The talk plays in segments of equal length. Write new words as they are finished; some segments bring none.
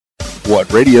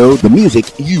What radio? The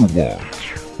music you want.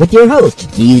 With your host,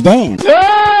 KeysDAN.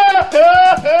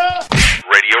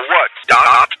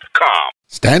 RadioWhat.com.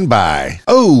 Stand by.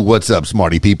 Oh, what's up,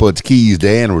 smarty people? It's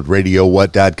KeysDAN with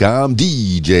RadioWhat.com,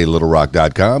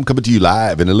 DJLittleRock.com, coming to you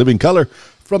live in a living color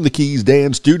from the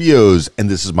KeysDAN studios. And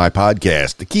this is my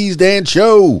podcast, the KeysDAN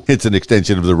Show. It's an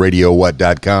extension of the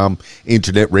RadioWhat.com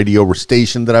internet radio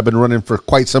station that I've been running for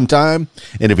quite some time.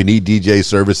 And if you need DJ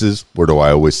services, where do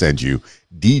I always send you?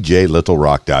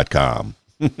 DJLittleRock.com.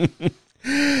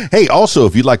 Hey, also,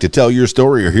 if you'd like to tell your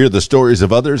story or hear the stories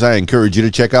of others, I encourage you to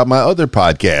check out my other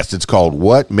podcast. It's called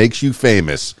What Makes You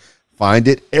Famous. Find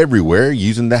it everywhere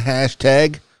using the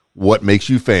hashtag What Makes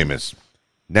You Famous.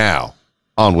 Now,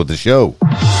 on with the show.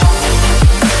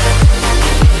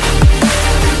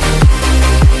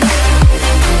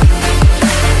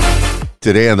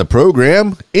 Today on the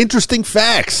program, interesting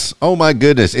facts. Oh my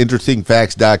goodness,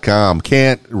 interestingfacts.com.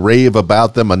 Can't rave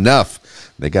about them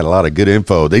enough. They got a lot of good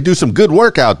info. They do some good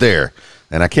work out there.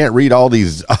 And I can't read all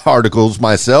these articles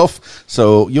myself,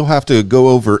 so you'll have to go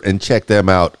over and check them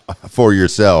out for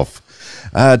yourself.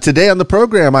 Today on the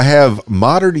program, I have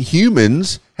modern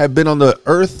humans have been on the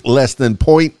Earth less than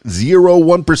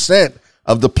 0.01%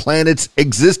 of the planet's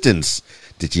existence.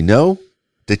 Did you know?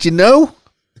 Did you know?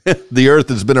 The Earth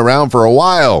has been around for a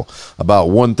while, about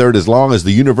 1/3 as long as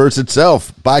the universe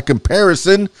itself. By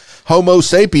comparison, Homo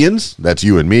sapiens, that's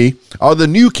you and me, are the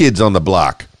new kids on the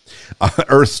block.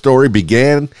 Earth's story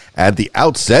began at the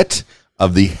outset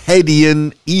of the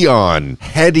Hadean Eon.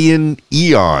 Hadean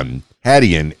Eon.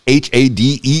 Hadean,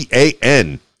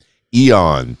 Hadean.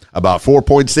 Eon, about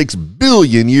 4.6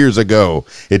 billion years ago.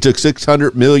 It took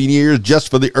 600 million years just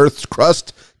for the Earth's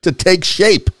crust to take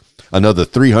shape. Another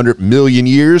 300 million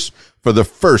years for the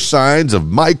first signs of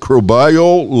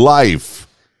microbial life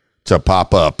to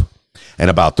pop up. And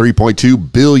about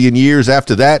 3.2 billion years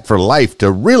after that for life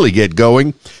to really get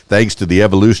going, thanks to the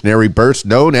evolutionary burst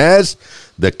known as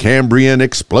the Cambrian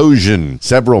explosion.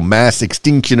 Several mass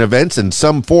extinction events, and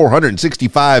some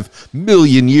 465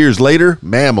 million years later,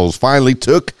 mammals finally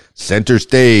took center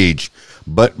stage.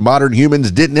 But modern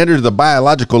humans didn't enter the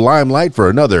biological limelight for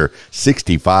another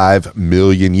 65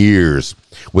 million years,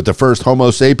 with the first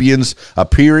Homo sapiens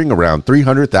appearing around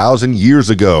 300,000 years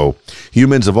ago.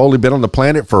 Humans have only been on the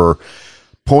planet for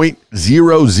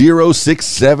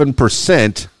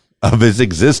 0.0067% of its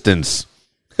existence.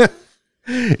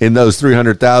 In those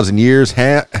 300,000 years,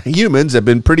 humans have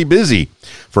been pretty busy.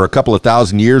 For a couple of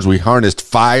thousand years, we harnessed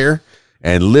fire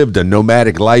and lived a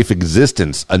nomadic life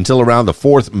existence until around the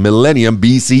 4th millennium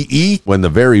BCE, when the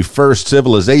very first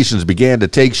civilizations began to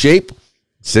take shape.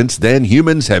 Since then,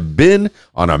 humans have been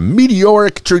on a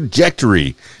meteoric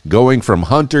trajectory, going from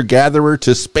hunter-gatherer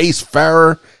to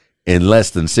spacefarer in less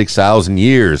than 6,000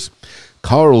 years.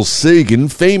 Carl Sagan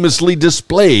famously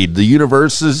displayed the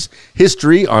universe's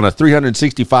history on a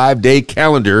 365-day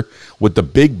calendar, with the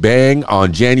Big Bang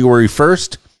on January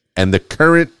 1st and the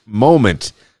current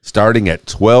moment starting at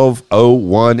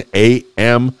 12:01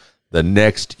 a.m. the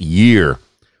next year.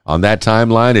 On that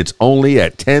timeline, it's only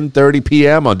at 10:30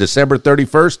 p.m. on December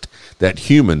 31st that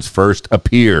humans first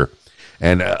appear.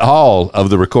 And all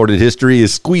of the recorded history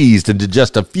is squeezed into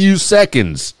just a few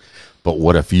seconds. But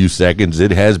what a few seconds it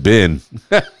has been.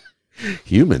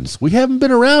 Humans, we haven't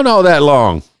been around all that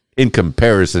long in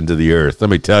comparison to the Earth. Let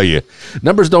me tell you,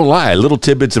 numbers don't lie. Little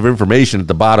tidbits of information at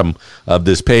the bottom of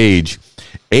this page.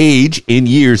 Age in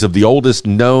years of the oldest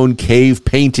known cave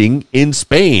painting in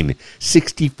Spain,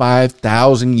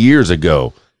 65,000 years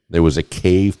ago. There was a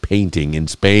cave painting in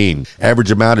Spain.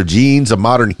 Average amount of genes a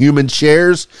modern human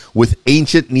shares with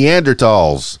ancient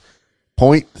Neanderthals,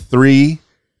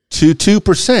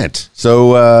 0.322%.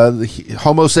 So the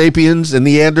Homo sapiens and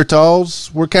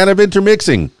Neanderthals were kind of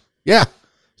intermixing. Yeah.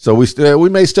 So we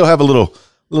may still have a little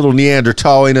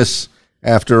Neanderthaliness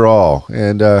after all.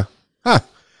 And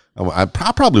I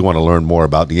probably want to learn more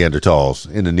about Neanderthals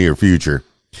in the near future.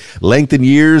 Length in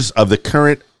years of the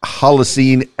current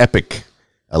Holocene epoch,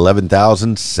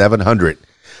 11,700.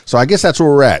 So I guess that's where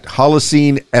we're at.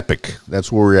 Holocene epoch. That's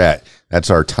where we're at. That's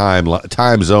our time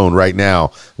zone right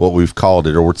now, what we've called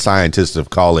it, or what scientists have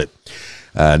called it.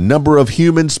 Number of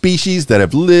human species that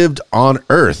have lived on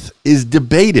Earth is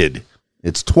debated.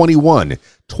 It's 21.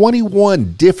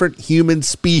 21 different human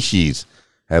species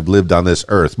have lived on this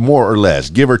Earth, more or less,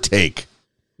 give or take.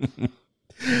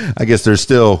 I guess there's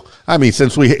still,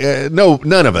 since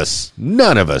none of us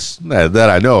that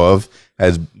I know of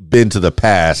has been to the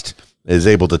past, is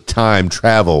able to time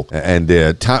travel. And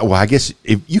I guess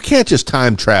if you can't just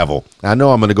time travel. I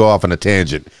know I'm going to go off on a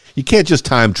tangent. You can't just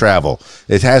time travel.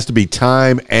 It has to be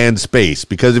time and space,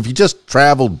 because if you just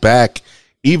traveled back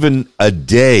even a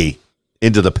day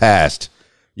into the past,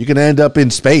 you can end up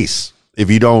in space if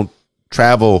you don't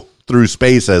travel through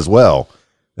space as well.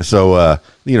 So,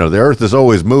 the Earth is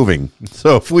always moving.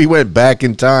 So if we went back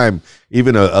in time,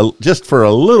 even just for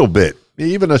a little bit,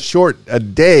 even a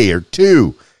day or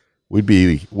two, we'd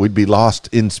be lost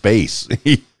in space.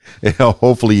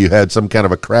 Hopefully you had some kind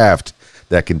of a craft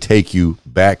that can take you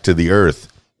back to the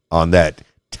Earth on that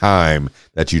time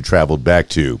that you traveled back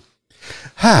to.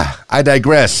 I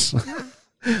digress.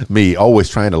 Me always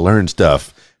trying to learn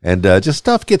stuff, and just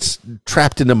stuff gets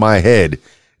trapped into my head.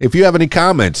 If you have any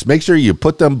comments, make sure you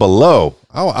put them below.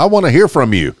 I want to hear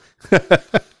from you.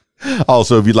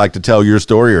 Also, if you'd like to tell your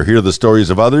story or hear the stories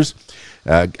of others,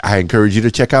 I encourage you to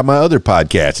check out my other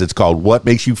podcast. It's called What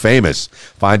Makes You Famous.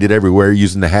 Find it everywhere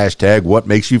using the hashtag What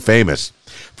Makes You Famous.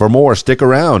 For more, stick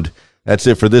around. That's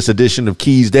it for this edition of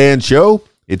KeysDAN Show.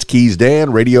 It's KeysDAN,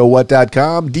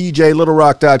 RadioWhat.com,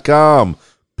 DJLittleRock.com.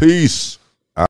 Peace.